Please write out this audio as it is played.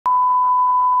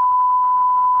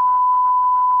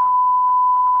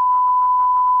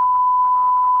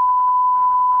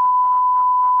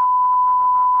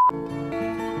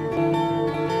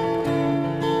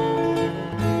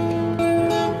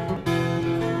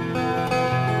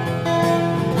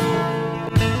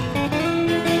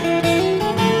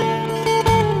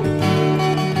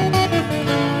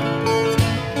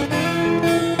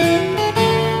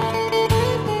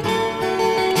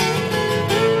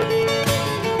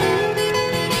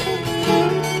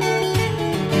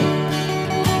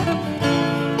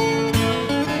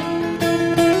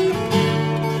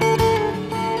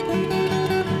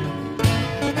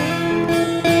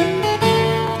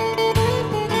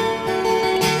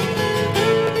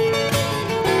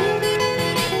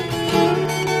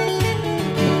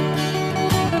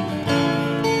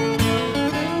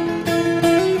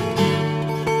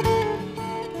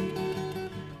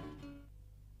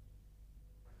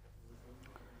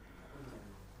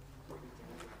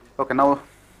Okay, now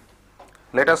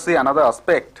let us see another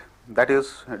aspect, that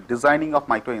is designing of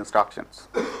micro instructions.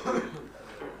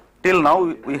 Till now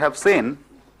we have seen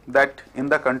that in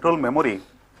the control memory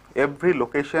every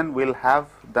location will have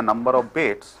the number of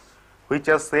bits which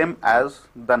are same as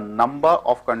the number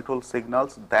of control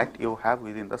signals that you have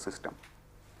within the system.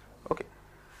 Okay.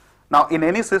 Now in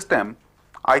any system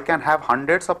I can have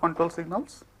hundreds of control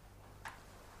signals.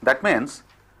 That means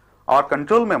our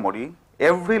control memory,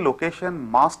 every location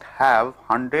must have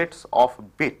hundreds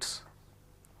of bits,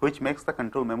 which makes the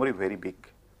control memory very big.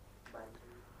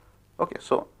 Okay,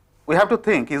 so we have to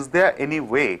think, is there any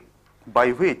way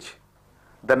by which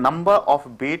the number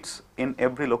of bits in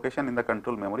every location in the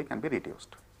control memory can be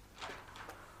reduced?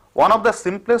 One of the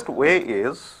simplest way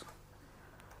is,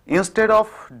 instead of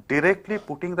directly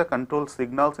putting the control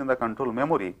signals in the control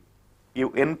memory, you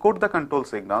encode the control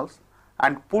signals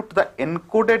and put the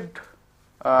encoded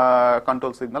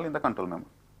control signal in the control memory.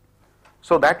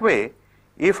 So that way,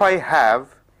 if I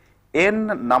have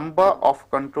n number of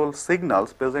control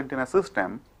signals present in a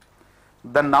system,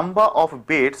 the number of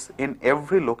bits in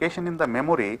every location in the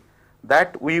memory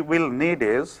that we will need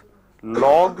is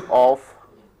log of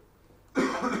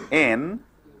n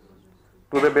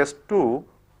to the base 2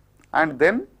 and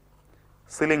then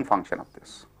ceiling function of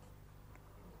this.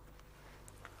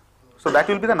 So that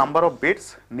will be the number of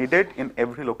bits needed in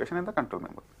every location in the control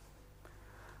memory.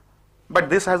 But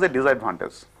this has a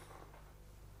disadvantage.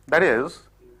 That is,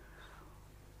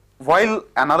 while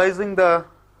analyzing the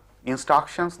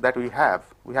instructions that we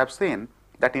have seen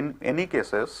that in any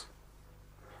cases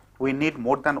we need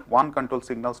more than one control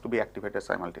signals to be activated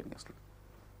simultaneously.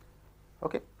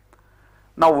 Okay.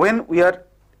 Now when we are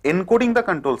encoding the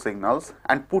control signals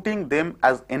and putting them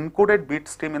as encoded bit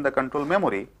stream in the control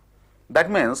memory, that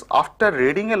means after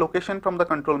reading a location from the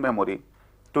control memory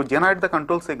to generate the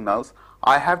control signals,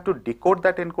 I have to decode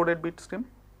that encoded bit stream.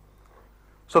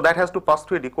 So that has to pass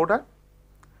through a decoder.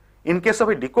 In case of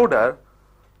a decoder,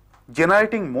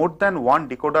 generating more than one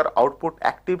decoder output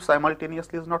active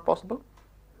simultaneously is not possible.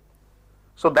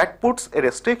 So that puts a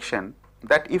restriction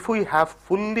that if we have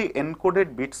fully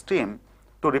encoded bit stream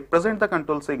to represent the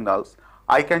control signals,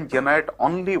 I can generate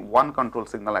only one control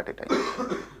signal at a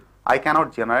time. I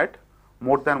cannot generate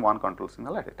more than one control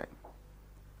signal at a time.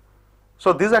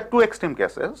 So these are two extreme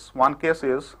cases. One case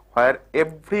is where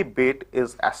every bit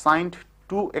is assigned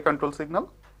to a control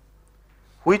signal,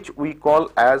 which we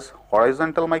call as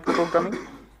horizontal microprogramming.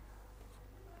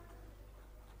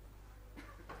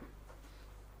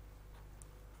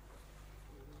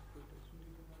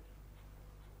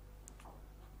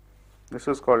 This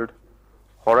is called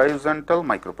horizontal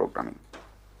microprogramming.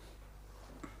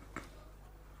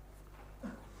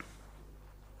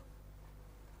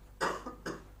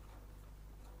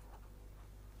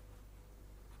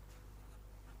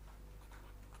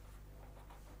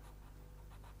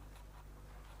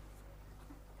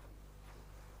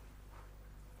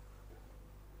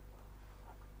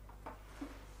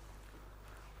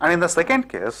 And in the second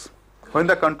case, when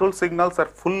the control signals are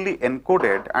fully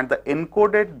encoded and the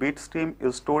encoded bit stream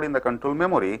is stored in the control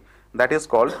memory, that is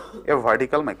called a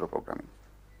vertical microprogramming.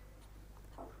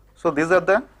 So these are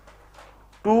the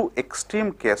two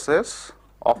extreme cases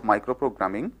of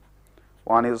microprogramming.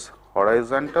 One is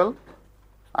horizontal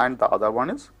and the other one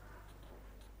is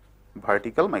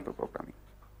vertical microprogramming.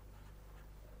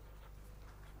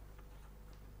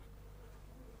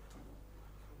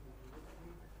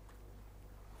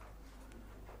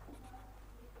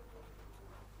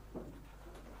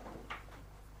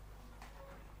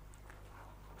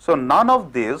 So none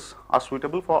of these are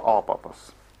suitable for our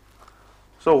purpose.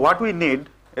 So what we need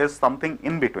is something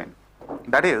in between.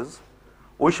 That is,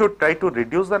 we should try to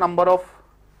reduce the number of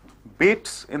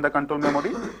bits in the control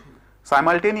memory.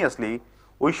 Simultaneously,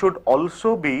 we should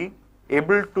also be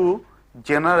able to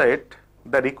generate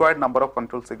the required number of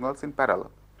control signals in parallel.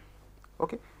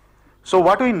 Okay. So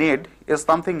what we need is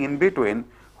something in between,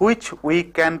 which we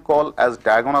can call as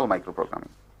diagonal microprogramming.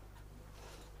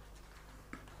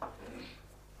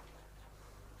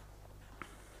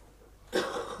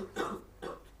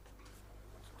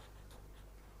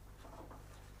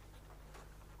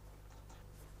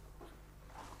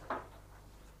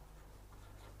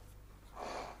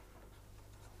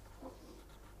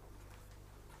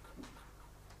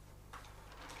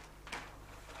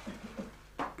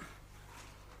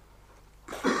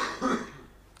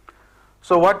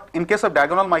 So what, in case of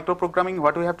diagonal microprogramming,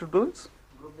 what we have to do is,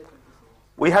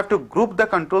 we have to group the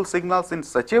control signals in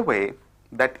such a way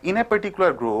that in a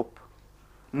particular group,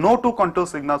 no two control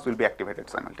signals will be activated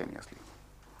simultaneously.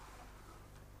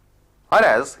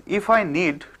 Whereas, if I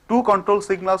need two control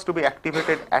signals to be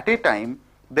activated at a time,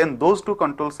 then those two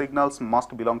control signals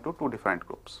must belong to two different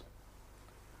groups.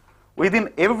 Within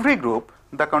every group,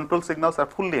 the control signals are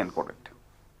fully encoded.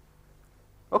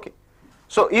 Okay.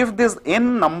 So if this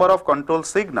n number of control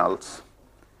signals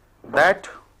that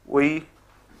we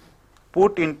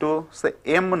put into say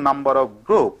m number of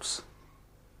groups,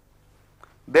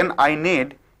 then I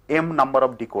need m number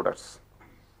of decoders.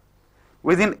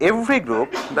 Within every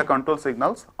group, the control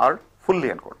signals are fully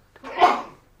encoded.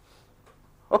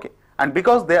 Okay. And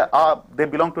because they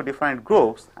belong to different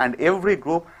groups and every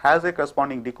group has a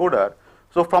corresponding decoder,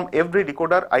 so from every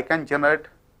decoder I can generate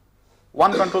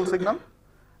one control signal,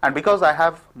 and because I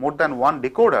have more than one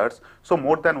decoders, so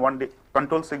more than one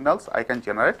control signals I can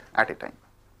generate at a time.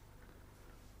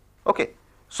 Okay.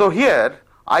 So here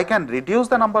I can reduce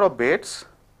the number of bits,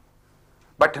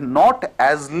 but not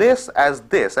as less as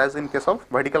this, as in case of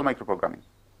vertical microprogramming.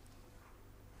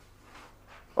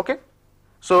 Okay.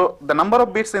 So the number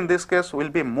of bits in this case will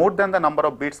be more than the number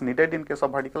of bits needed in case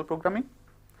of vertical programming,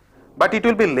 but it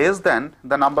will be less than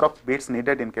the number of bits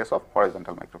needed in case of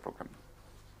horizontal microprogramming.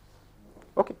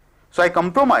 Okay. So I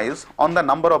compromise on the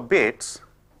number of bits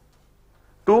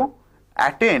to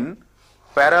attain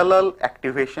parallel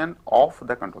activation of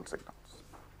the control signals.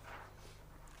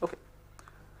 Okay.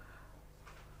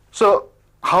 So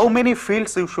how many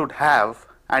fields you should have,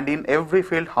 and in every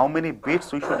field how many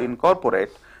bits we should incorporate,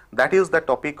 that is the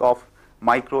topic of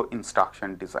micro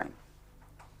instruction design.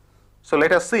 So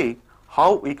let us see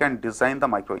how we can design the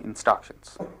micro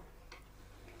instructions.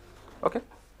 Okay.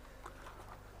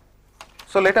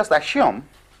 So let us assume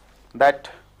that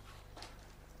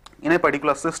in a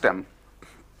particular system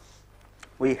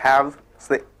we have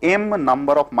say m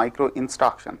number of micro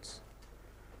instructions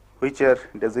which are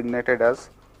designated as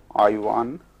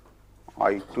I1,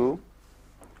 I2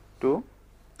 to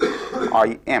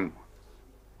IM.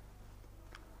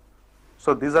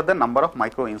 So these are the number of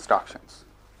micro instructions.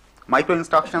 Micro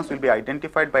instructions will be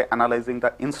identified by analyzing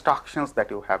the instructions that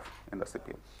you have in the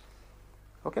CPU.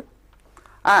 Okay?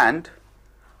 And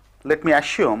let me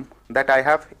assume that I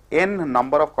have n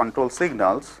number of control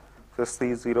signals, so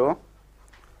C0,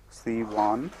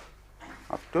 C1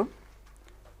 up to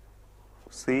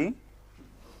Cn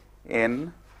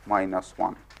minus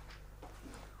 1,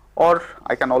 or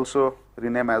I can also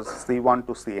rename as C1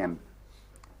 to Cn.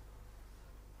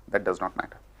 That does not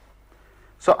matter.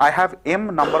 So I have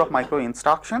m number of micro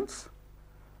instructions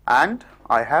and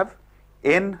I have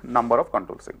n number of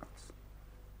control signals.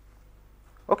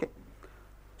 Okay.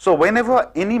 So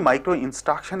whenever any micro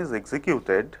instruction is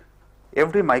executed,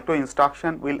 every micro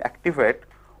instruction will activate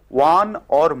one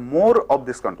or more of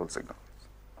these control signals.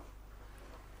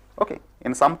 Okay.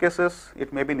 In some cases,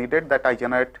 it may be needed that I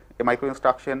generate a micro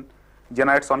instruction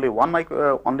generates only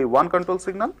one control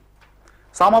signal.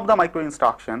 Some of the micro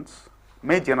instructions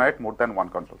may generate more than one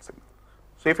control signal.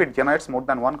 So if it generates more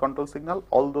than one control signal,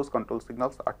 all those control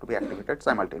signals are to be activated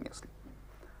simultaneously,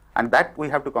 and that we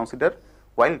have to consider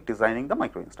while designing the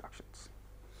micro instructions.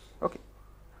 Okay.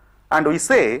 And we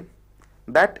say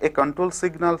that a control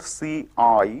signal Ci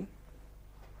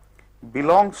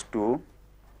belongs to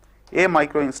a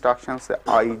micro instruction say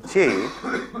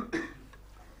Ij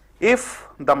if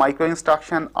the micro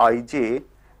instruction Ij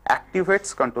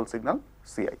activates control signal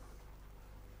Ci.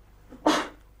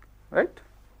 Right?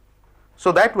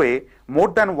 So that way more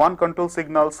than one control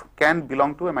signals can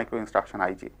belong to a micro instruction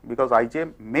Ij, because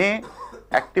Ij may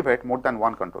activate more than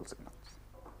one control signals.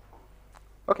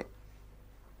 Okay.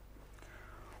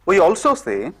 We also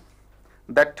say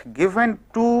that given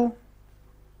two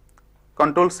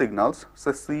control signals,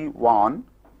 say C1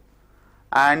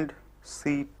 and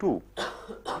C2,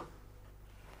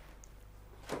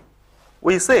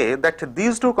 we say that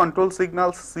these two control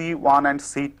signals C1 and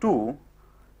C2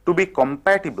 to be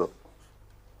compatible.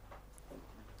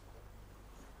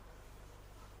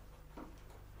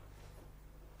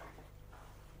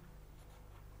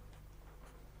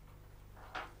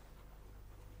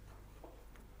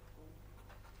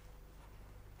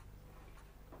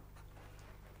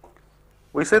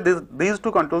 We say these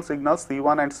two control signals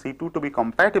C1 and C2 to be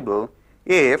compatible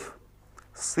if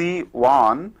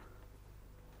C1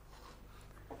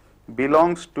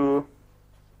 belongs to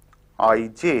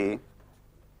Ij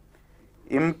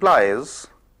implies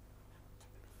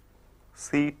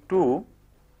C2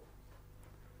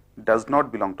 does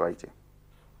not belong to Ij.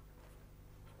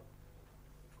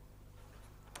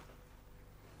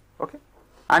 Okay,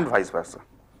 and vice versa.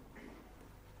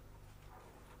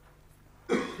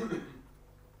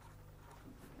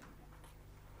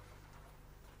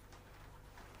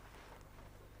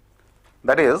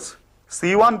 That is,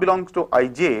 C1 belongs to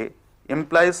Ij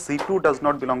implies C2 does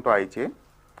not belong to Ij,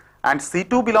 and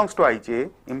C2 belongs to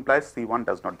ij implies C1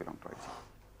 does not belong to ij.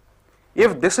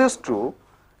 If this is true,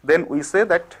 then we say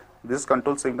that this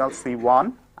control signal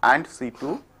C1 and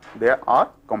C2, they are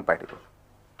compatible.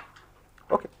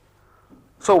 Okay.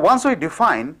 So once we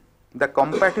define the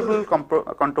compatible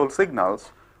control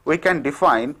signals, we can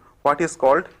define what is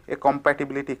called a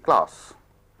compatibility class.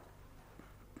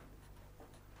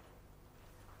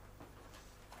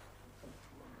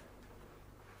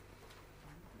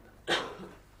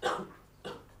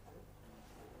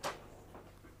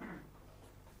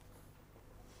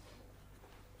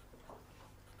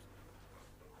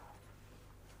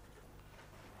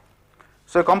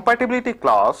 So a compatibility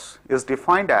class is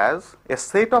defined as a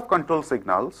set of control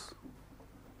signals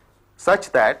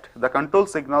such that the control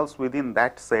signals within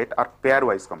that set are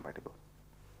pairwise compatible.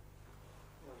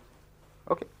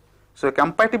 Okay. So a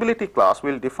compatibility class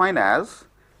will define as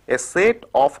a set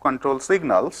of control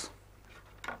signals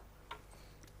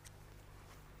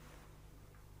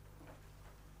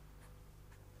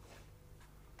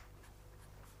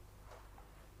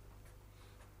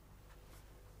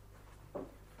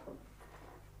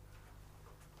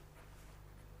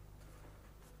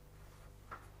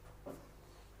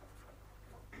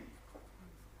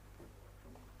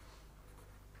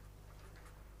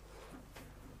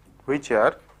which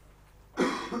are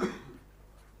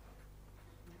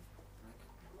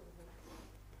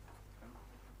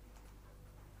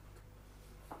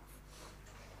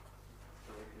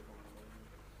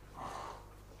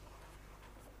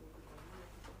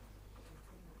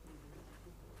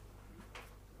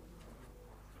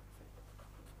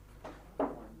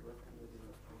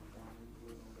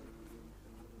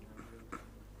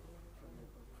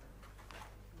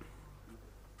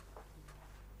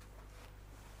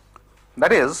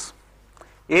that is,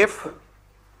 if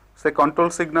say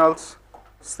control signals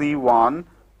C1,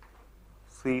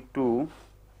 C2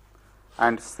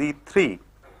 and C3,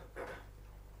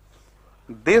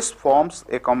 this forms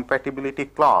a compatibility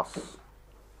class.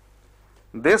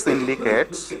 This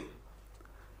indicates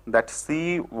that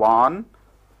C1,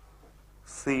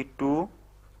 C2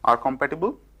 are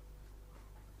compatible,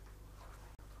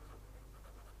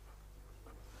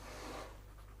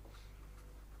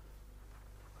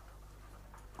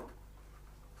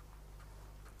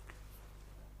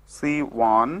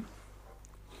 C1,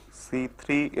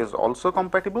 C3 is also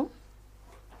compatible,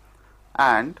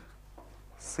 and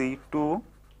C2,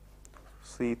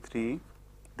 C3,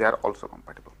 they are also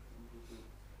compatible.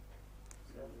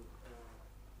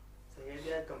 So here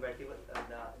they are compatible,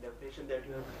 the definition that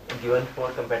you have given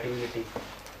for compatibility,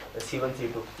 C1,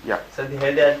 C2. Yeah. So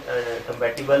here they are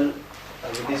compatible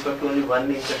with respect to only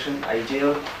one instruction, ij,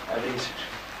 or every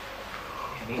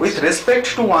instruction? With respect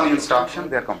to one instruction,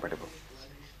 they are compatible.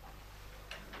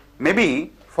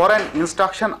 Maybe for an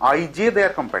instruction ij, they are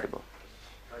compatible.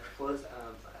 But for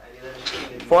any other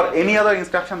instruction, For any other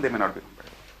instruction, they may not be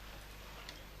compatible.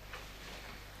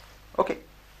 Okay.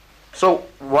 So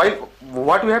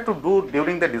what we have to do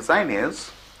during the design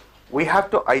is, we have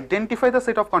to identify the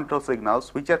set of control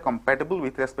signals which are compatible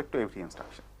with respect to every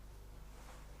instruction.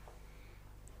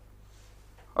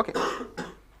 Okay.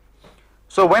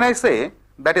 So when I say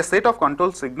that a set of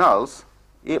control signals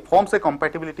forms a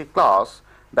compatibility class,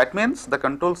 that means the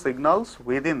control signals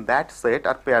within that set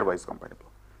are pairwise compatible.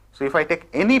 So if I take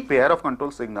any pair of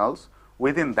control signals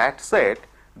within that set,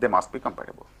 they must be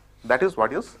compatible. That is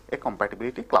what is a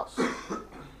compatibility class.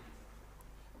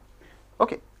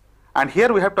 Okay. And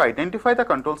here we have to identify the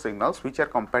control signals which are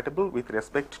compatible with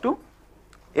respect to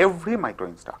every micro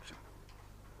instruction.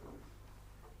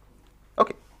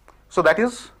 Okay. So that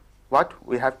is what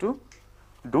we have to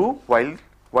do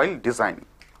while designing.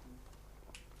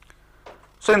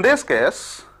 So in this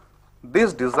case,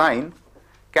 this design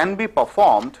can be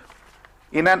performed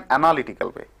in an analytical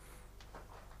way.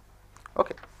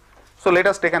 Okay. So let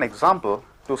us take an example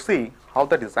to see how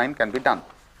the design can be done.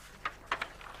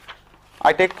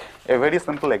 I take a very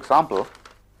simple example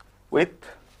with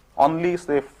only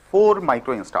say 4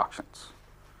 micro instructions.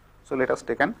 So let us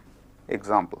take an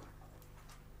example.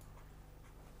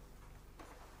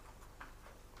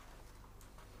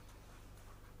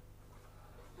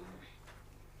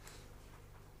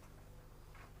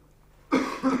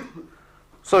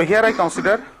 So here I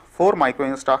consider 4 micro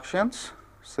instructions,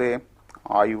 say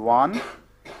I1,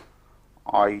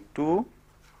 I2,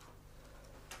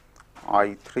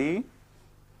 I3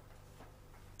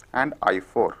 and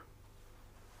I4.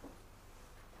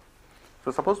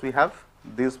 So suppose we have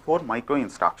these 4 micro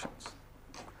instructions,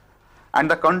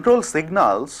 and the control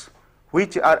signals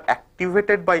which are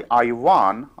activated by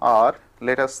I1 are,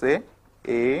 let us say,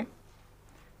 A,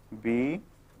 B,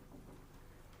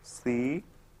 C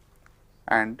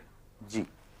and G.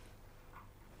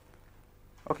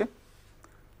 Okay.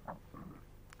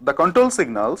 The control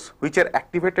signals which are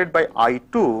activated by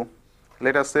I2,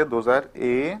 let us say those are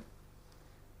A,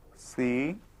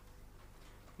 C,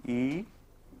 E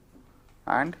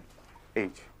and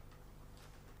H.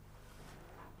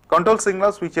 Control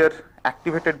signals which are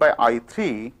activated by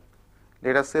I3,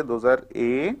 let us say those are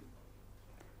A,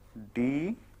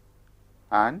 D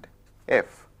and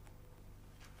F.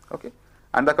 Okay.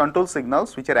 And the control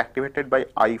signals which are activated by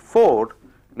I4,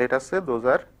 let us say those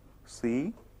are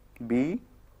C, B,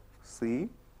 C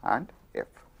and F.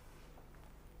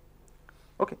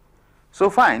 Okay. So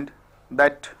find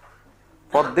that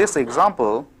for this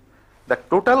example, the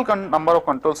total number of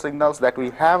control signals that we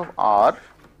have are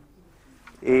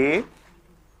A,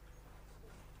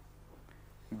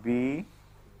 B,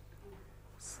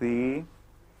 C,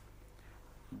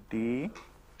 D,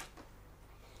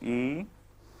 E,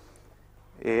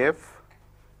 F,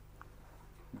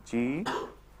 G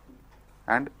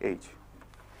and H.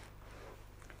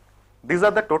 These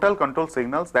are the total control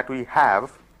signals that we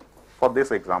have for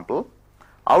this example,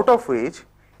 out of which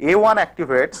A1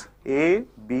 activates A,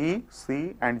 B,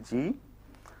 C and G,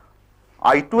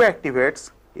 I2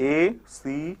 activates A,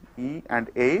 C, E and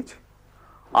H,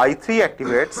 I3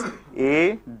 activates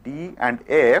A, D and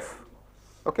F,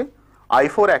 okay.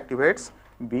 I4 activates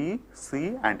B,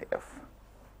 C and F.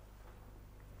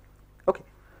 Okay.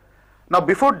 Now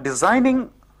before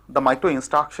designing the micro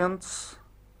instructions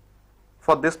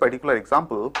for this particular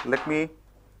example, let me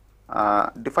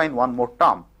define one more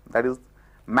term, that is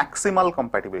maximal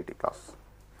compatibility class.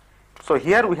 So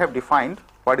here we have defined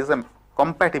what is a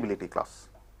compatibility class.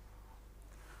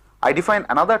 I define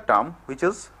another term which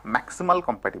is maximal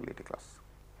compatibility class.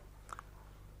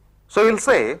 So we will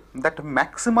say that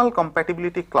maximal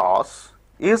compatibility class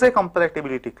is a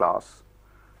compatibility class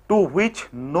to which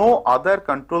no other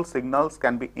control signals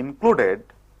can be included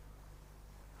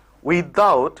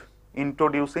without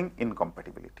introducing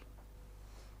incompatibility.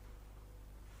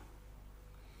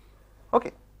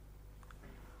 Okay.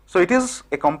 So it is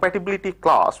a compatibility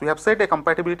class. We have said a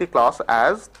compatibility class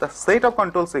as the set of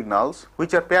control signals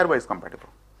which are pairwise compatible.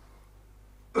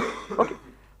 Okay.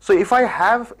 So if I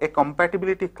have a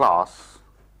compatibility class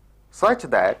such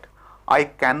that I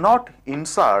cannot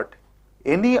insert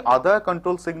any other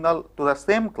control signal to the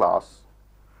same class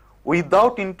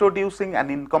without introducing an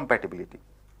incompatibility,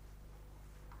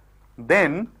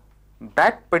 then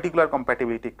that particular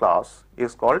compatibility class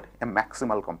is called a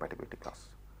maximal compatibility class.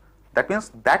 That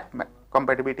means that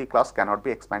compatibility class cannot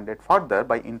be expanded further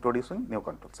by introducing new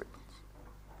control signals.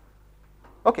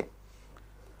 Okay.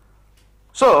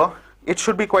 So it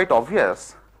should be quite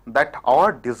obvious that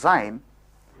our design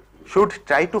should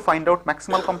try to find out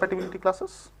maximal compatibility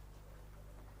classes,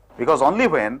 because only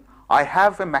when I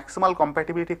have a maximal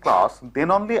compatibility class,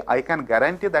 then only I can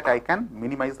guarantee that I can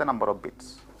minimize the number of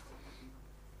bits.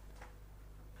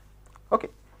 Okay.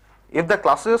 If the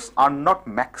classes are not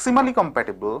maximally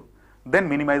compatible, then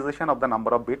minimization of the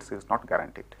number of bits is not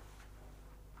guaranteed.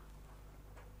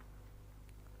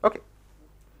 Okay.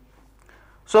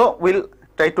 So we'll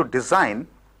try to design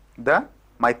the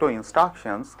micro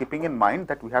instructions keeping in mind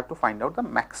that we have to find out the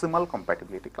maximal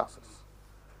compatibility classes.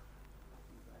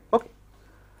 Okay.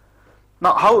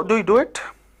 Now how do we do it?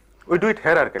 We do it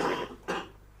hierarchically.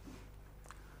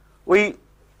 We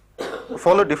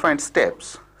follow different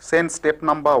steps. Say in step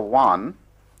number 1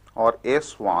 or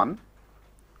S1,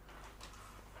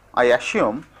 I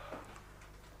assume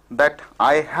that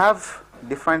I have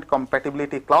different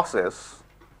compatibility classes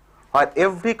where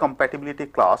every compatibility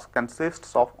class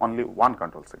consists of only one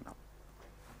control signal.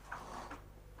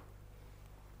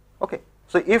 Okay.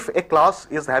 So if a class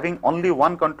is having only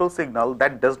one control signal,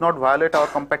 that does not violate our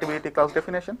compatibility class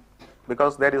definition,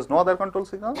 because there is no other control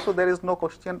signal, so there is no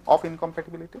question of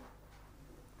incompatibility.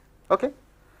 Okay.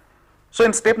 So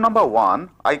in step number 1,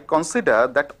 I consider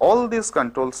that all these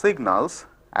control signals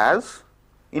as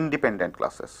independent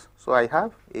classes. So I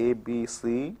have A, B,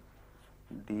 C,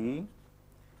 D,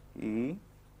 E,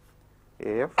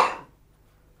 F,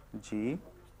 G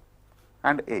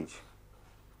and H.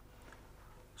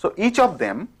 So each of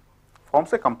them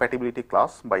forms a compatibility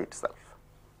class by itself.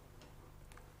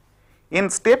 In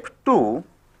step 2,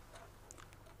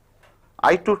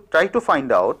 I try to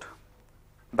find out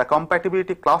the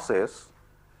compatibility classes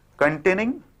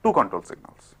containing two control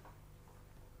signals.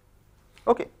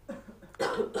 Okay.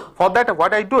 For that,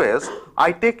 what I do is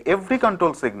I take every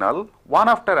control signal one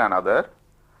after another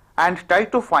and try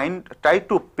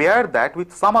to pair that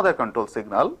with some other control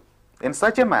signal in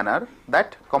such a manner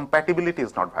that compatibility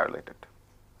is not violated.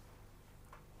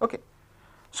 Okay.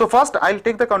 So first I will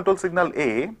take the control signal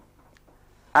A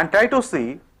and try to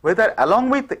see whether along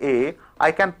with A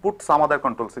I can put some other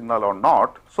control signal or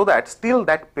not, so that still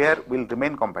that pair will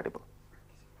remain compatible.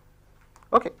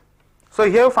 Okay. So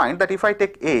here you find that if I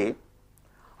take A,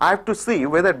 I have to see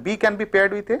whether B can be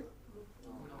paired with A.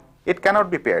 It cannot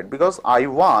be paired because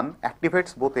I1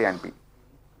 activates both A and B.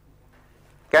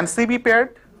 Can C be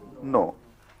paired? No.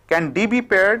 Can D be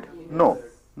paired? No.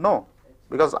 No.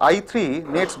 Because I3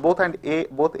 needs both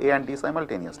A and D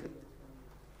simultaneously.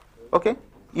 Okay.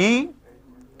 E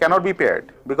cannot be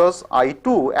paired because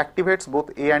I2 activates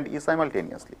both A and E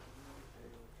simultaneously.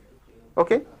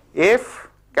 Okay. F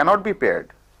cannot be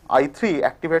paired. I3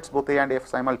 activates both A and F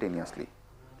simultaneously.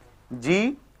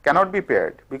 G cannot be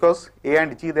paired because A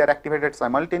and G, they are activated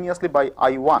simultaneously by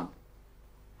I1.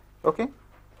 Okay.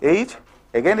 H,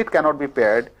 again it cannot be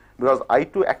paired because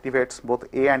I2 activates both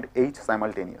A and H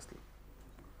simultaneously.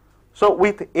 So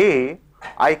with A,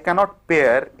 I cannot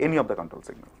pair any of the control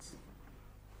signals.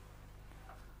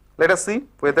 Let us see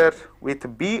whether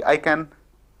with B I can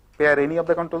pair any of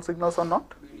the control signals or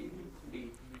not.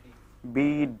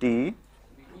 B, D,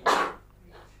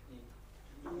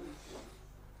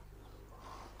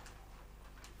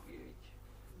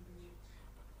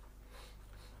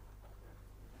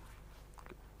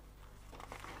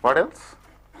 what else?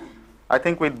 I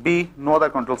think with B, no other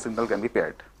control signal can be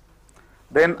paired.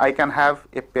 Then I can have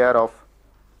a pair of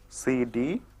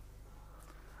CD,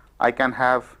 I can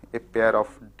have a pair of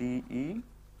DE,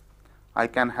 I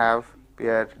can have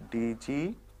pair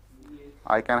DG,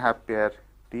 I can have pair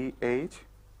DH,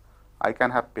 I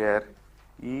can have pair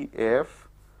EF,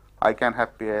 I can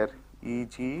have pair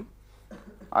EG,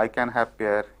 I can have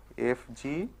pair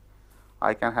FG,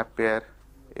 I can have pair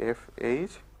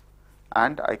FH,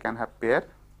 and I can have pair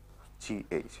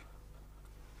GH.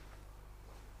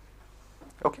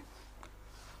 Okay.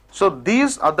 So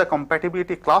these are the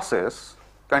compatibility classes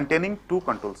containing two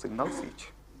control signals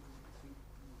each.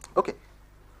 Okay.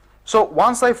 So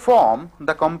once I form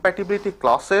the compatibility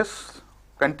classes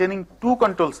containing two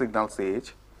control signals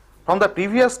each, from the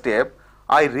previous step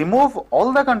I remove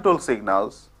all the control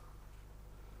signals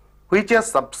which are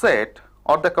subset,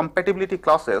 or the compatibility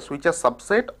classes which are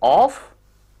subset of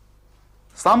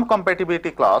some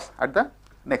compatibility class at the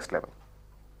next level.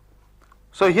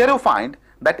 So here you find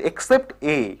that except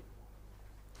A,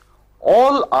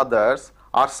 all others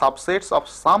are subsets of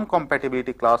some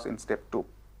compatibility class in step 2.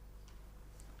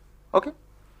 Okay.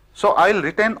 So I will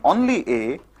retain only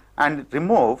A and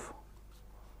remove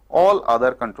all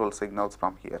other control signals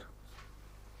from here.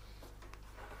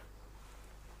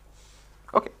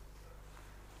 Okay.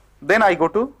 Then I go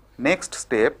to next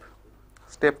step,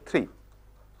 step 3.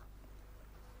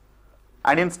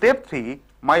 And in step 3,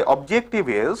 my objective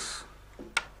is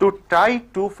to try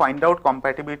to find out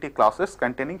compatibility classes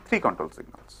containing 3 control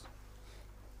signals.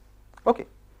 Okay.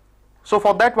 So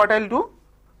for that, what I will do?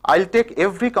 I will take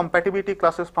every compatibility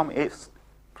classes from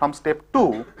step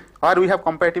 2, where we have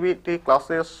compatibility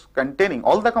classes containing,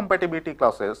 all the compatibility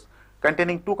classes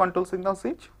containing 2 control signals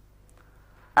each,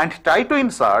 and try to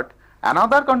insert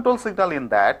another control signal in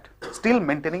that, still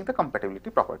maintaining the compatibility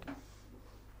property.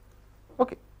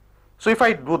 Okay. So if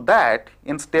I do that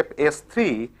in step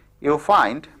S3, you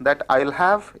find that I will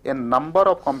have a number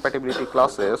of compatibility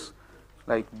classes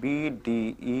like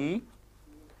BDE,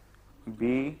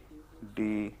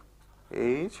 BDH,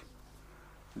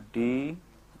 DEG,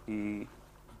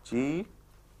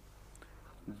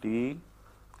 DGH,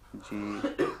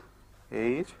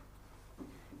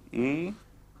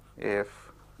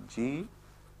 EFG,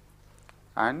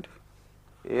 and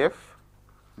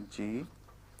FGH.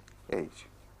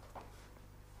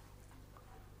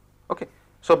 Okay.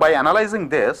 So by analyzing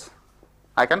this,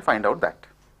 I can find out that.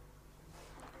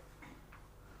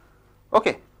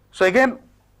 Okay. So again,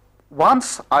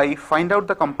 once I find out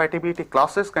the compatibility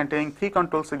classes containing 3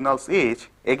 control signals each,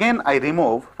 again I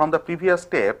remove from the previous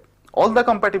step all the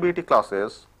compatibility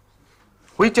classes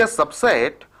which are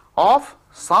subset of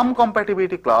some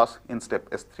compatibility class in step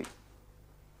S3.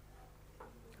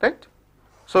 Right?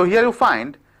 So here you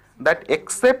find that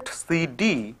except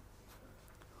CD,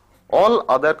 all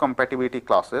other compatibility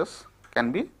classes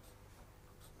can be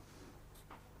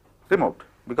removed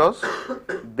because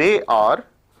they are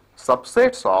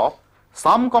subsets of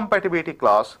some compatibility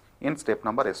class in step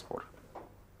number S4,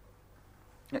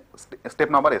 step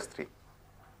number S3.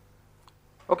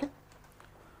 Okay.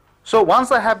 So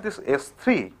once I have this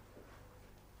S3,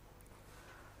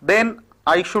 then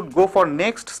I should go for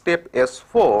next step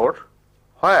S4,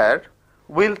 where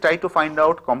we will try to find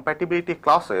out compatibility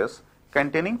classes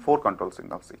containing 4 control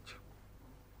signals each.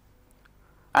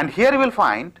 And here you will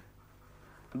find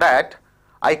that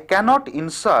I cannot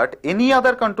insert any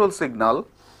other control signal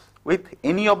with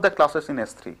any of the classes in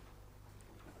S3.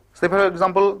 Say for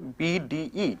example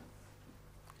BDE.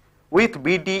 With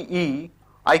BDE,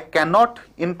 I cannot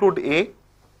include A.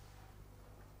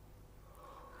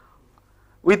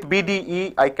 With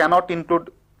BDE, I cannot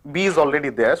include B is already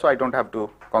there, so I don't have to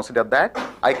consider that.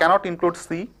 I cannot include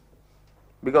C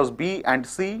because B and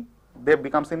C, they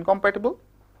becomes incompatible.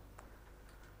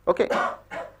 Okay.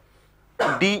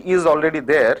 D is already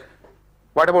there.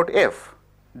 What about F?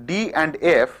 D and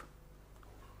F,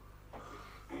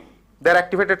 they are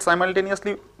activated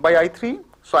simultaneously by I3,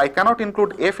 so I cannot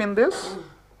include F in this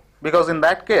because in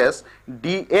that case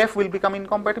DF will become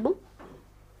incompatible.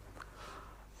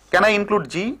 Can I include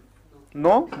G?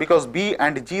 No, because B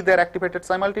and G, they are activated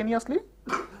simultaneously.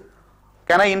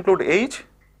 Can I include H?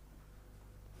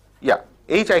 Yeah,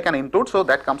 H I can include, so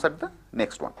that comes at the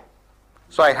next one.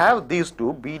 So I have these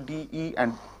two, B, D, E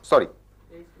and, sorry,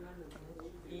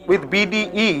 with B, D,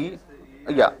 E,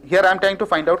 yeah, here I am trying to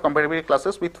find out compatibility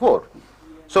classes with 4.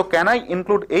 So can I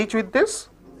include H with this?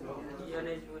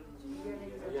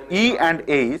 E and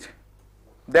H,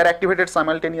 they are activated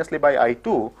simultaneously by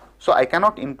I2, so I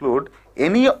cannot include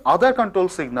any other control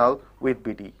signal with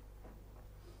BD.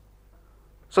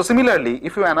 So similarly,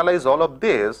 if you analyze all of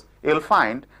this, you will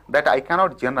find that I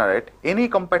cannot generate any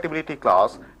compatibility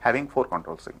class having 4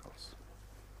 control signals.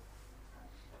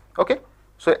 Okay,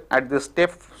 so at this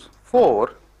step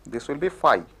 4, this will be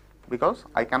 5 because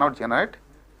I cannot generate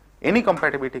any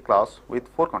compatibility class with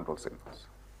 4 control signals.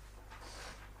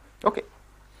 Okay,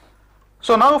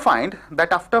 so now find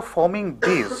that after forming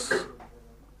these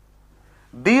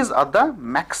are the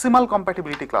maximal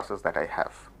compatibility classes that I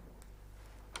have.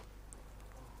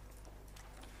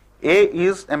 A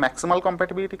is a maximal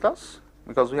compatibility class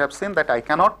because we have seen that I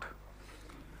cannot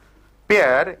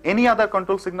pair any other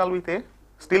control signal with A,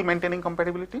 still maintaining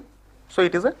compatibility. So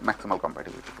it is a maximal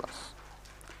compatibility class.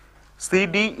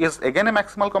 CD is again a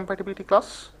maximal compatibility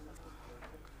class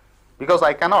because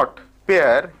I cannot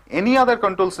pair any other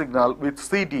control signal with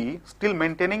CD, still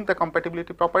maintaining the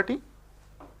compatibility property.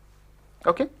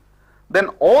 Okay, then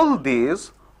all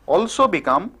these also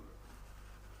become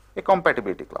a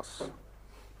compatibility class.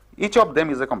 Each of them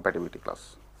is a compatibility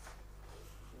class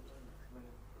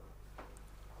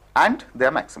and they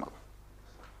are maximal.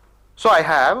 So I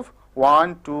have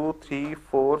 1, 2, 3,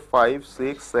 4, 5,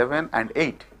 6, 7 and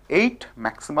 8. 8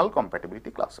 maximal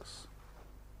compatibility classes.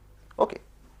 Okay.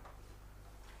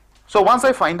 So once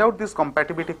I find out these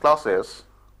compatibility classes,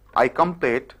 I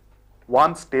complete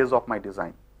one stage of my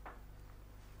design.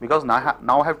 Because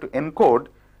now I have to encode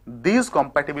these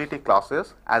compatibility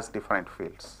classes as different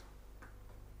fields.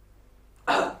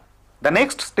 The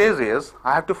next stage is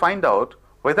I have to find out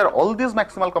whether all these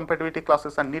maximal compatibility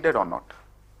classes are needed or not.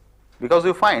 Because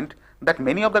you find that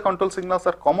many of the control signals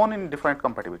are common in different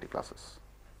compatibility classes.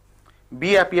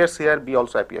 B appears here, B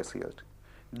also appears here.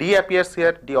 D appears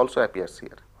here, D also appears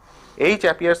here. H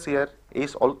appears here,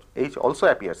 H also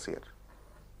appears here.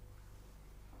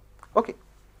 Okay.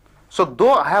 So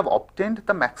though I have obtained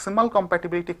the maximal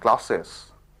compatibility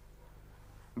classes,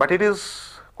 but it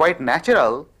is quite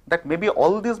natural that maybe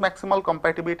all these maximal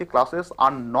compatibility classes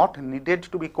are not needed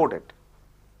to be coded.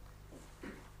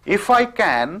 If I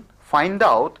can find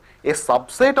out a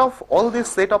subset of all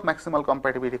this set of maximal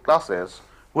compatibility classes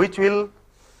which will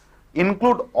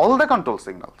include all the control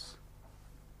signals,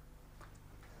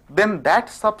 then that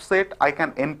subset I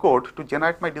can encode to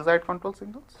generate my desired control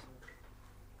signals.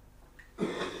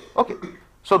 Okay,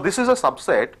 so this is a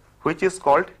subset which is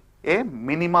called a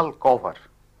minimal cover.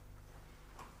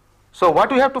 So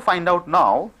what we have to find out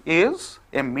now is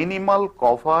a minimal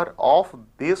cover of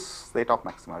this set of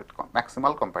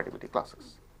maximal compatibility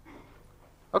classes.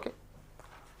 Okay,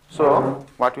 so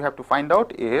what we have to find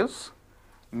out is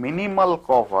minimal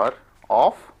cover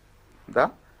of the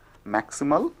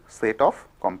maximal set of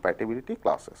compatibility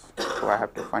classes. So I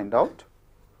have to find out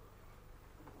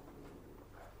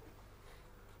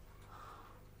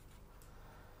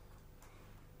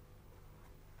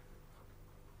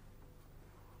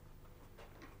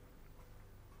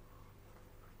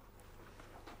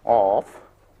of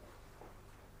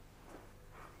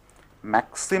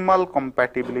maximal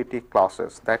compatibility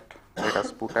classes, that let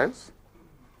us put as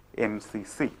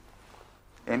MCC.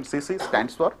 MCC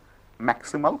stands for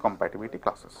maximal compatibility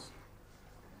classes.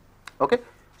 Okay,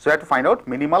 so I have to find out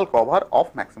minimal cover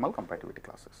of maximal compatibility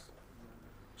classes.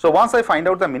 So once I find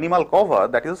out the minimal cover,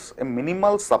 that is a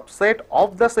minimal subset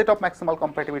of the set of maximal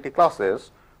compatibility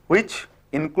classes which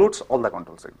includes all the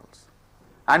control signals.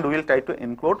 And we will try to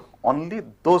include only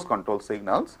those control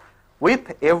signals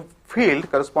with a field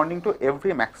corresponding to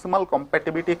every maximal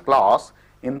compatibility class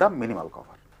in the minimal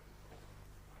cover.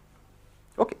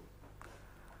 Okay.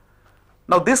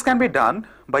 Now this can be done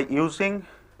by using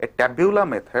a tabular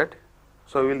method.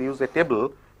 So we will use a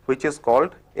table which is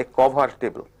called a cover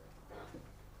table.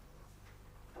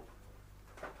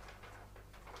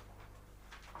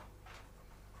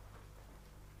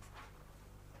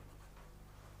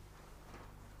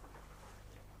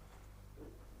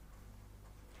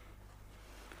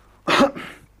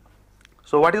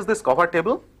 So what is this cover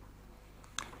table?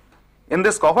 In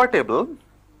this cover table,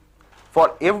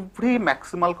 for every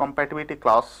maximal compatibility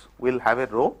class we will have a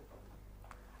row,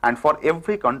 and for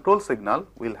every control signal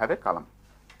we will have a column.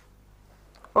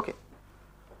 Okay.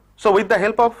 So with the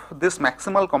help of this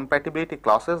maximal compatibility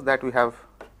classes that we have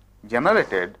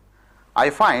generated, I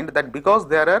find that because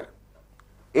there are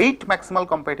 8 maximal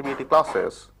compatibility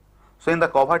classes, so in the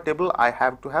cover table I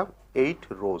have to have 8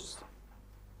 rows.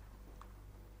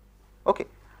 Okay.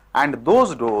 And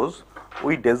those rows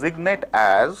we designate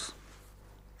as,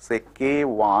 say,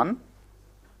 K1.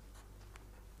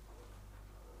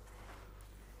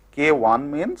 K1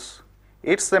 means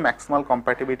it's a maximal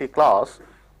compatibility class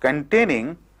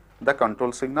containing the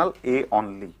control signal A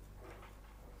only.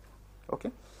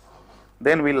 Okay.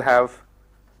 Then we'll have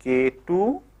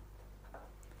K2.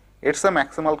 It's a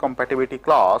maximal compatibility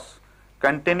class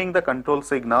containing the control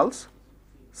signals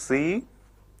C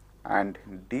and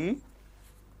D.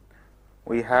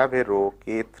 We have a row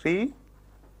K3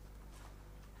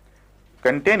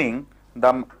 containing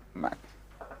the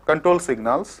control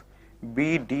signals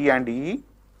B, D and E.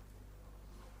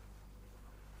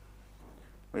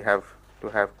 We have to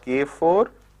have K4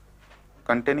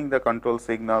 containing the control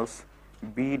signals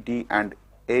B, D and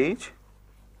H.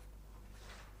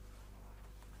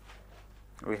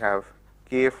 We have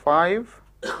K5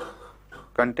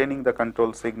 containing the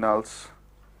control signals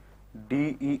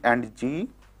D, E and G.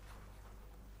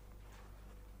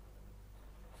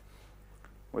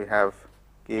 We have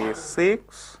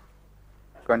K6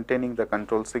 containing the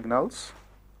control signals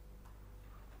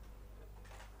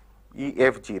E,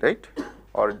 F, G, right,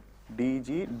 or D,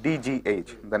 G, D, G,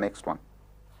 H, the next one,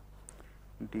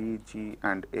 D, G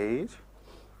and H.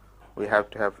 We have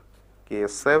to have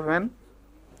K7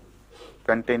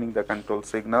 containing the control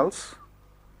signals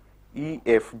E,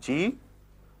 F, G,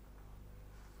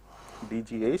 D,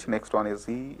 G, H, next one is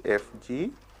E, F,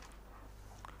 G,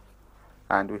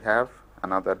 and we have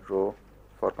another row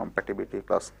for compatibility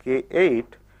class K8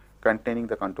 containing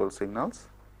the control signals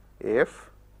F,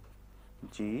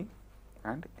 G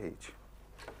and H.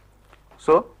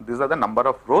 So these are the number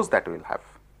of rows that we will have.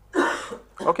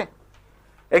 Okay.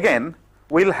 Again,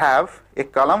 we will have a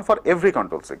column for every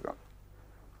control signal.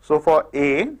 So for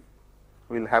A,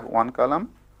 we will have one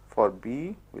column, for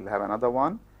B, we will have another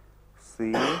one,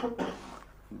 C,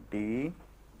 D,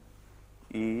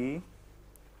 E,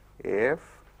 F,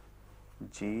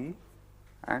 G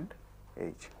and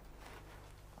H.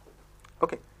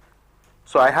 Okay.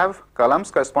 So I have columns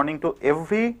corresponding to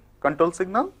every control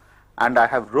signal and I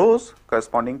have rows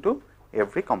corresponding to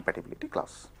every compatibility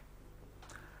class.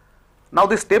 Now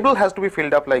this table has to be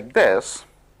filled up like this.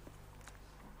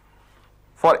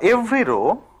 For every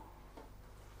row,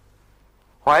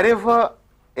 wherever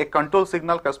a control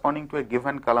signal corresponding to a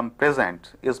given column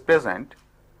is present,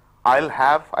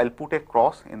 I'll put a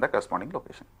cross in the corresponding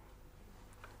location.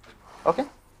 Okay.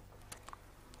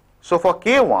 So for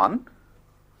K1,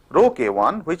 row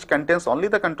K1, which contains only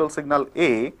the control signal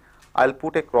A, I'll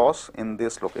put a cross in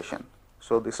this location.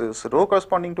 So this is row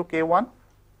corresponding to K1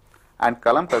 and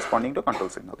column corresponding to control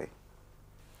signal A.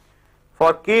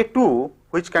 For K2,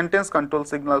 which contains control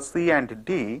signals C and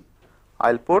D,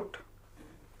 I'll put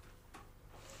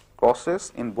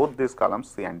crosses in both these columns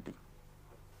C and D.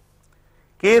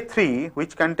 K3,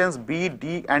 which contains B,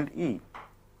 D and E.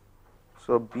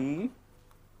 So B,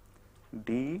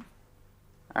 D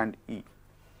and E.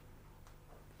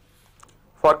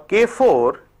 For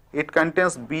K4, it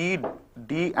contains B,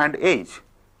 D and H.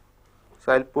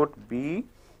 So I'll put B,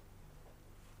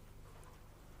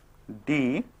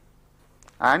 D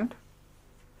and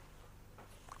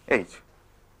H.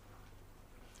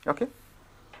 Okay.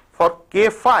 For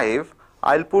K5,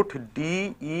 I'll put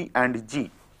D, E and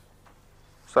G.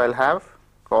 So I'll have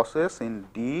crosses in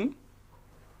D,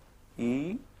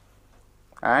 E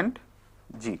and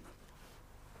G.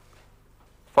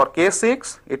 For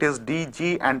K6, it is D,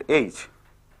 G and H.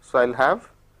 So I'll have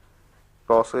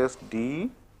crosses G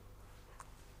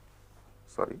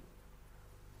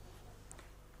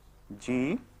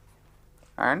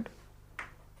and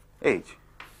H.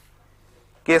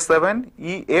 K7,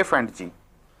 E, F and G.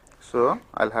 So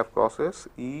I'll have crosses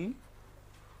E,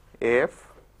 F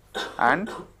and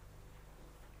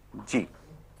G.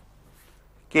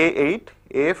 K8,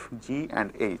 F, G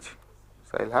and H.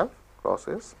 So I'll have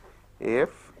crosses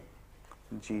F,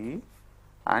 G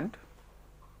and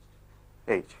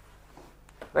H,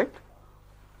 right.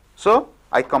 So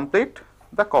I complete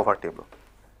the cover table.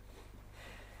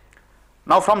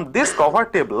 Now from this cover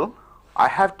table I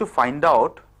have to find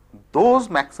out those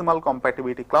maximal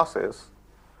compatibility classes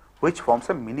which forms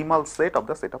a minimal set of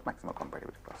the set of maximal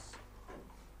compatibility classes.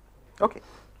 Okay.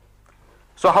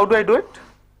 So how do I do it?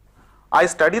 I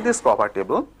study this cover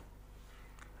table,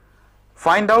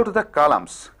 find out the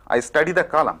columns, I study the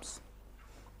columns.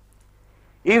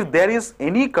 If there is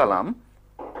any column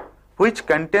which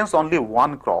contains only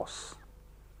one cross,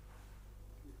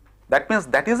 that means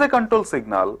that is a control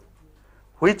signal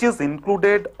which is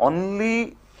included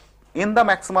only in the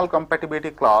maximal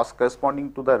compatibility class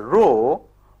corresponding to the row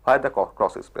where the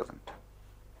cross is present.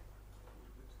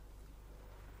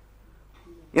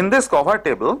 In this cover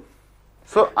table,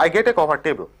 so I get a cover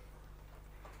table.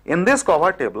 In this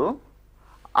cover table,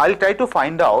 I will try to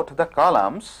find out the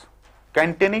columns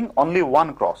containing only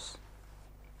one cross.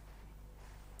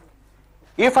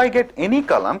 If I get any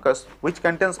column which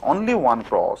contains only one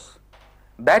cross,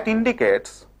 that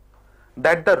indicates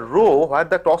that the row where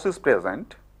the cross is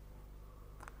present,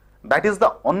 that is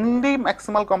the only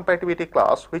maximal compatibility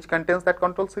class which contains that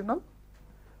control signal.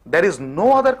 There is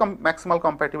no other maximal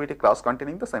compatibility class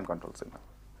containing the same control signal.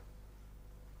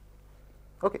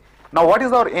 Okay. Now what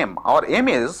is our aim? Our aim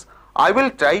is I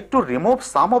will try to remove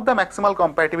some of the maximal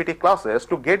compatibility classes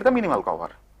to get the minimal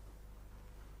cover,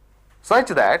 such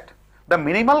that the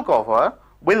minimal cover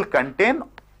will contain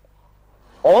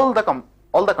all the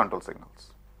control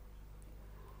signals.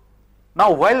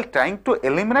 Now while trying to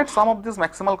eliminate some of these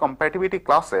maximal compatibility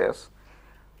classes,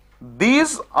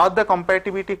 these are the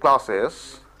compatibility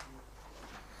classes,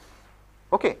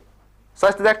 okay,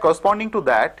 such that corresponding to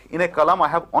that in a column I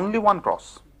have only one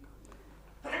cross.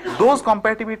 Those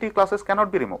compatibility classes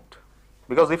cannot be removed,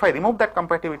 because if I remove that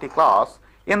compatibility class,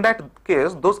 in that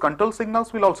case those control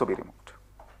signals will also be removed.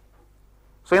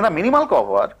 So in the minimal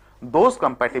cover, those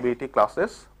compatibility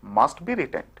classes must be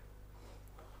retained.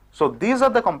 So these are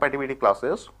the compatibility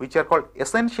classes which are called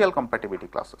essential compatibility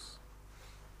classes,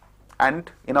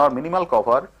 and in our minimal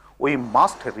cover we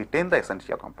must retain the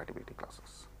essential compatibility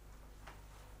classes.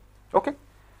 Okay.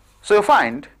 So you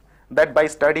find that by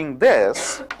studying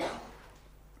this,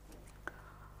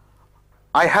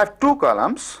 I have two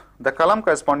columns, the column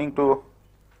corresponding to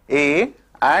A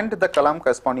and the column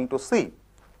corresponding to C.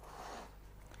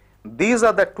 These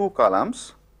are the two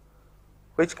columns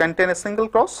which contain a single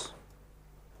cross.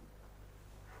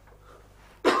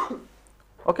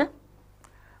 Okay.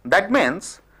 That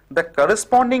means the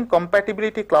corresponding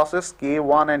compatibility classes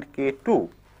K1 and K2,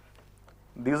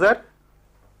 these are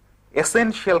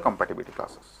essential compatibility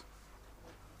classes.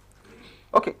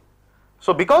 Okay.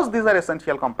 So because these are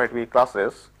essential compatibility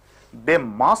classes, they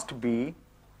must be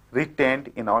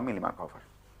retained in our minimal cover.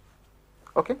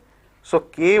 Okay. So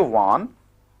K1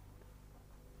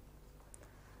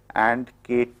 and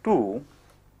K2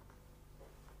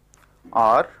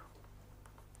 are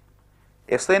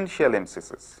essential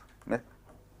MCCs. Okay.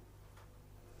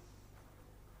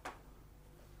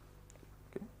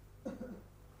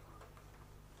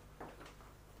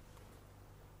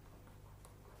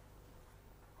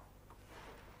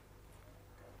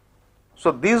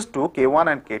 So these two,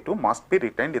 K1 and K2, must be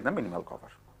retained in the minimal cover.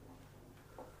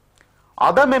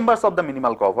 Other members of the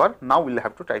minimal cover, now we will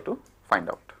have to try to find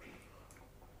out.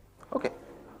 Okay.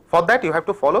 For that you have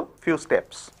to follow few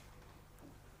steps.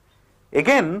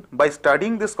 Again, by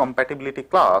studying this compatibility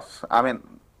class,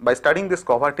 by studying this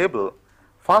cover table,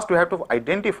 first we have to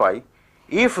identify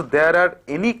if there are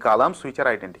any columns which are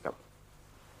identical.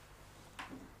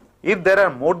 If there are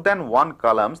more than one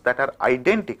columns that are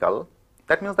identical,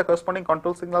 that means the corresponding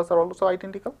control signals are also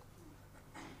identical.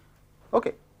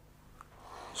 Okay.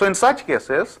 So in such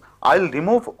cases, I will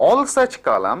remove all such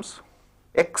columns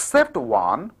except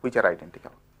one which are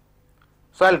identical.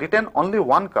 So I will retain only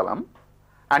one column,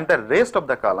 and the rest of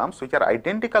the columns which are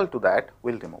identical to that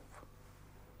will remove,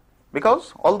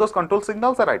 because all those control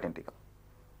signals are identical.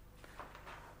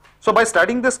 So by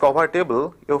studying this cover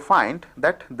table, you find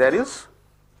that there is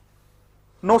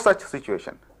no such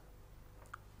situation.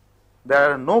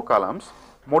 There are no columns,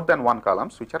 more than one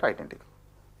columns, which are identical.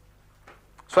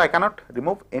 So I cannot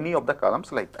remove any of the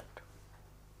columns like that.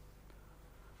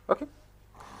 Okay.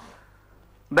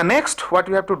 The next what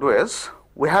we have to do is,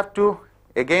 we have to,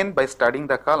 again by studying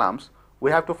the columns,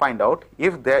 we have to find out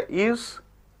if there is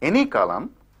any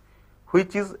column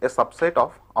which is a subset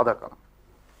of other column.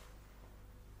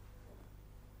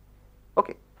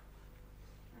 Okay.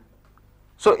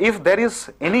 So if there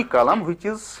is any column which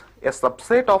is a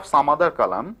subset of some other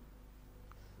column,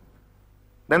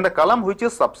 then the column which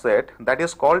is subset, that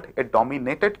is called a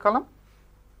dominated column,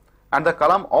 and the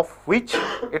column of which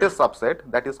it is subset,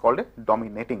 that is called a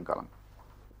dominating column.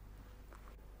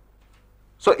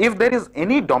 So if there is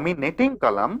any dominating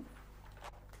column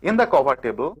in the cover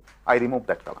table, I remove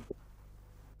that column.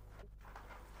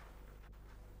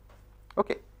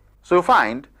 Okay. So you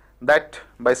find that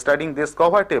by studying this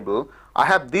cover table, I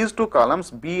have these two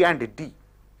columns B and D,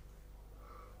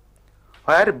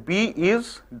 where B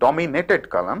is dominated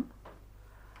column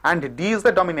and D is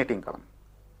the dominating column,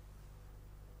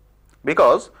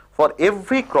 because for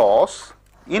every cross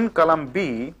in column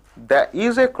B, there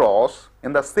is a cross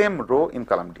in the same row in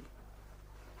column D.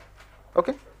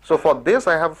 Okay. So for this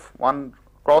I have one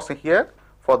cross here,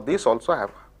 for this also I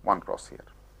have one cross here.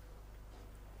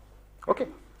 Okay.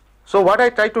 So what I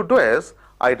try to do is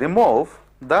I remove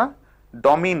the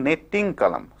dominating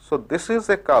column. So this is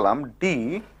a column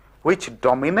D which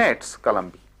dominates column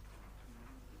B.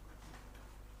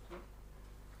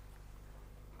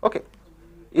 Okay.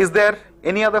 Is there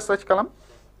any other such column?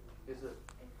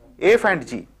 F and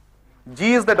G.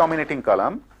 G is the dominating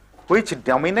column which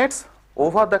dominates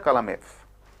over the column F.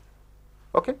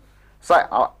 Okay. So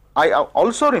I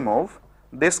also remove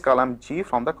this column G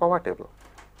from the cover table.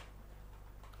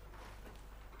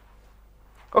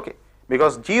 Okay.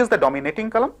 Because G is the dominating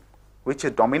column which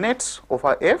dominates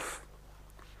over F.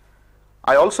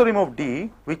 I also remove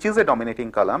D, which is a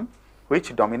dominating column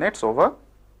which dominates over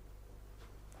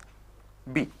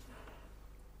B.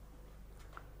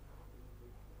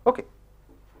 Okay.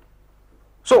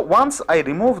 So once I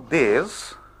remove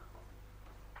this,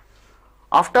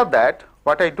 after that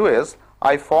what I do is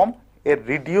I form a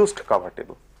reduced cover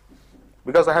table,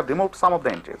 because I have removed some of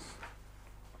the entries.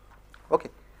 Okay.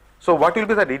 So what will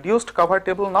be the reduced cover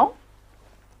table now?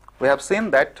 We have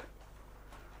seen that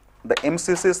the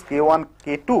MCCs K1,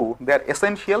 K2, they are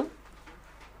essential.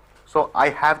 So I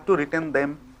have to retain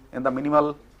them in the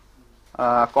minimal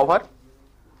cover.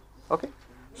 Okay.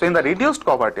 So in the reduced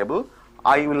cover table,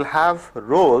 I will have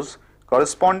rows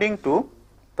corresponding to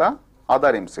the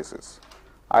other MCCs.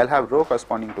 I will have row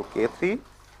corresponding to K3,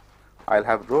 I will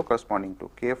have row corresponding to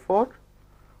K4,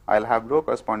 I will have row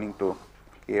corresponding to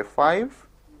K5,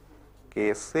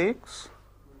 K6,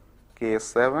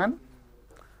 K7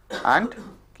 and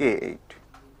K8,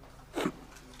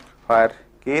 where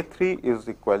K3 is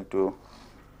equal to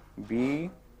B,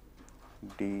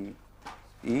 D,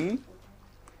 E,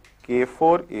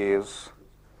 K4 is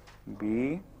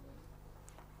B,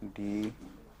 D,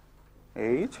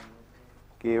 H,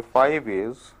 K5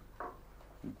 is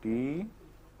D,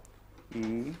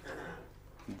 E,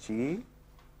 G,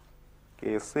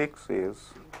 K6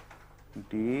 is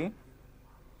D,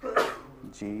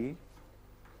 G,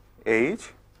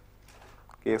 H,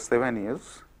 K7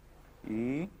 is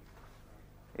E,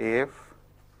 F,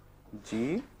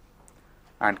 G,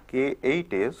 and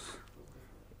K8 is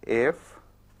F,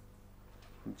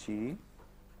 G,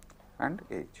 and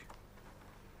H.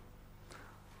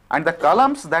 And the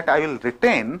columns that I will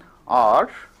retain are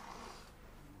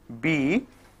B,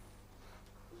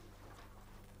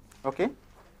 okay,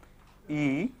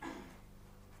 E,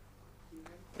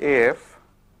 F,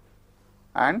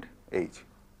 and H.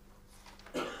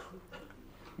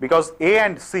 Because A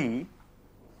and C,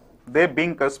 they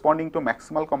being corresponding to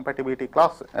maximal compatibility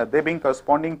class, they being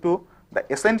corresponding to the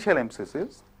essential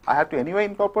MCCs, I have to anyway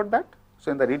incorporate that.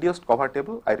 So in the reduced cover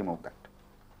table, I remove that.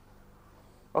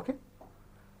 Okay.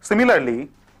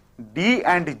 Similarly, D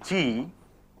and G,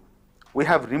 we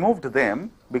have removed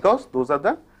them because those are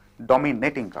the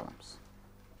dominating columns.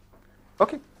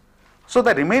 Okay. So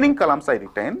the remaining columns I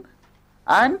retain,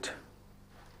 and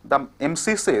the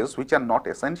MCCs which are not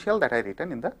essential, that I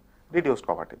retain in the reduced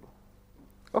cover table.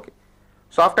 Okay.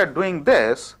 So after doing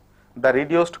this, the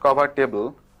reduced cover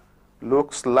table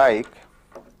looks like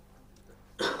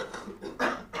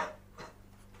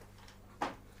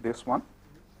this one.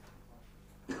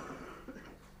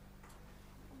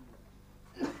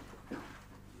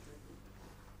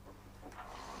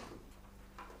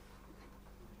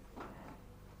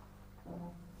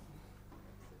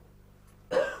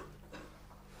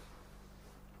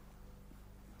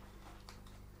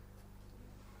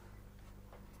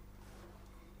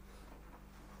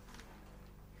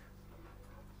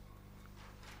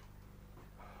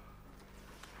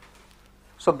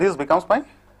 So this becomes my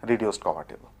reduced cover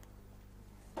table.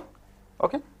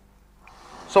 Okay.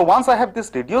 So once I have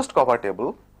this reduced cover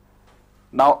table,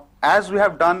 now as we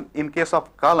have done in case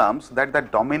of columns, that the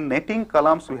dominating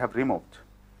columns we have removed.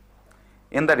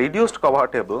 In the reduced cover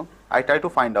table, I try to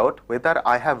find out whether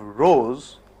I have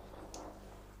rows,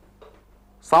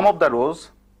 some of the rows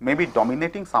may be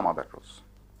dominating some other rows.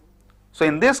 So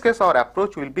in this case, our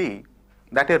approach will be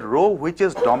that a row which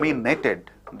is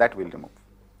dominated, that will remove.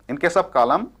 In case of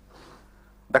column,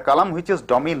 the column which is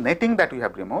dominating, that we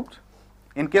have removed.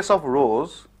 In case of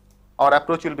rows, our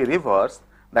approach will be reverse,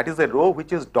 that is a row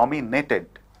which is dominated,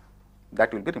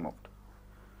 that will be removed.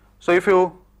 So if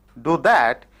you do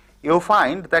that, you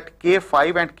find that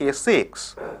K5 and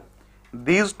K6,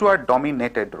 these two are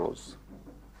dominated rows.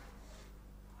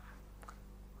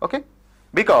 Okay?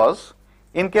 Because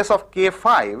in case of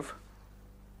K5,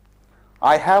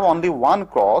 I have only one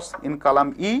cross in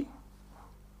column E,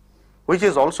 which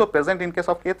is also present in case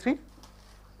of K3.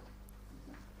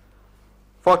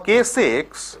 For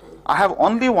K6, I have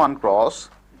only one cross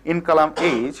in column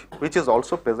H, which is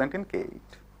also present in K8.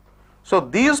 So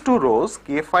these two rows,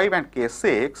 K5 and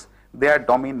K6, they are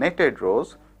dominated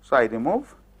rows. So I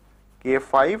remove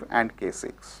K5 and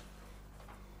K6.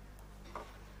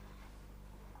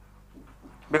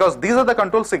 Because these are the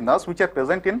control signals which are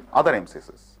present in other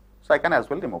MCCs. So I can as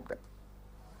well remove them.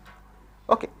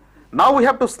 Okay. Now we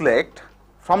have to select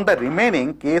from the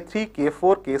remaining K3,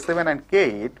 K4, K7 and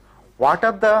K8, what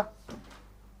are the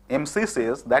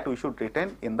MCCs that we should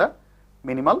retain in the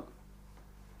minimal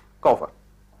cover.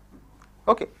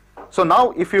 Okay. So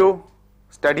now if you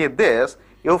study this,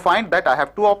 you find that I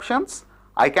have two options.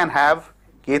 I can have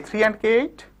K3 and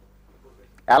K8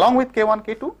 along with K1,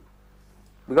 K2,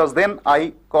 because then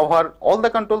I cover all the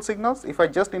control signals. If I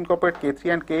just incorporate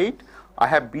K3 and K8, I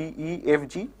have B, E, F,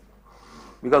 G,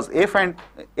 because F and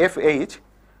H,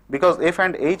 because F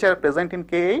and H are present in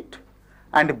K8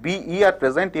 and B, E are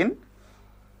present in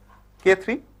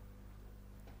K3.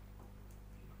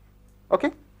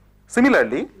 Okay.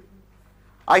 Similarly,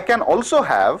 I can also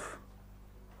have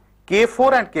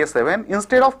K4 and K7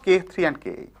 instead of K3 and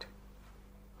K8.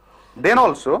 Then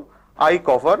also I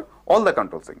cover all the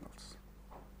control signals.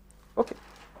 Okay.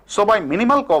 So my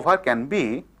minimal cover can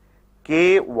be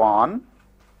K1,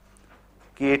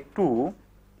 K2.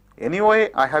 Anyway,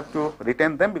 I have to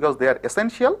retain them because they are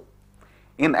essential.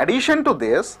 In addition to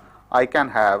this, I can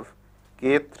have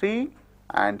K3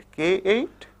 and K8.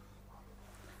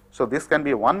 So this can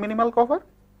be one minimal cover.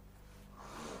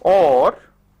 Or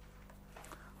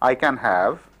I can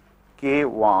have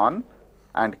K1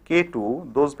 and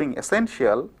K2, those being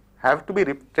essential, have to be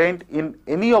retained in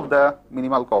any of the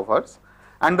minimal covers,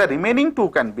 and the remaining two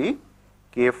can be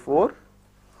K4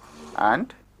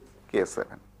 and K7.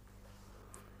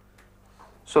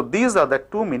 So these are the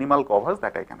two minimal covers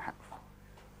that I can have.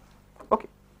 Okay.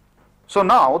 So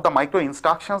now the micro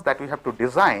instructions that we have to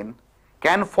design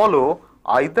can follow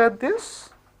either this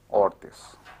or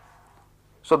this.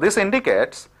 So this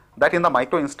indicates that in the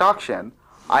micro instruction,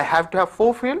 I have to have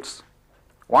four fields,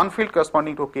 one field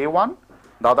corresponding to K1,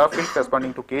 the other field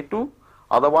corresponding to K2,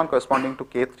 other one corresponding to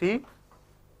K3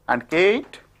 and K8.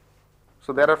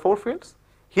 So there are four fields.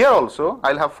 Here also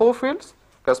I will have four fields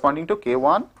corresponding to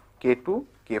K1, K2,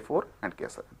 K4 and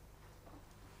K7.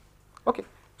 Okay.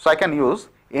 So I can use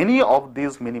any of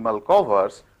these minimal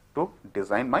covers to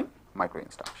design my micro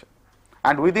instruction.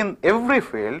 And within every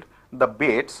field, the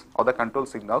bits or the control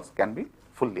signals can be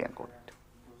fully encoded.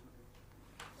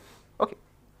 Okay.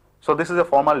 So this is a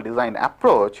formal design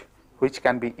approach which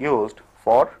can be used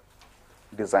for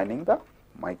designing the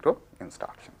micro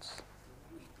instructions.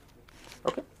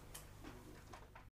 Okay.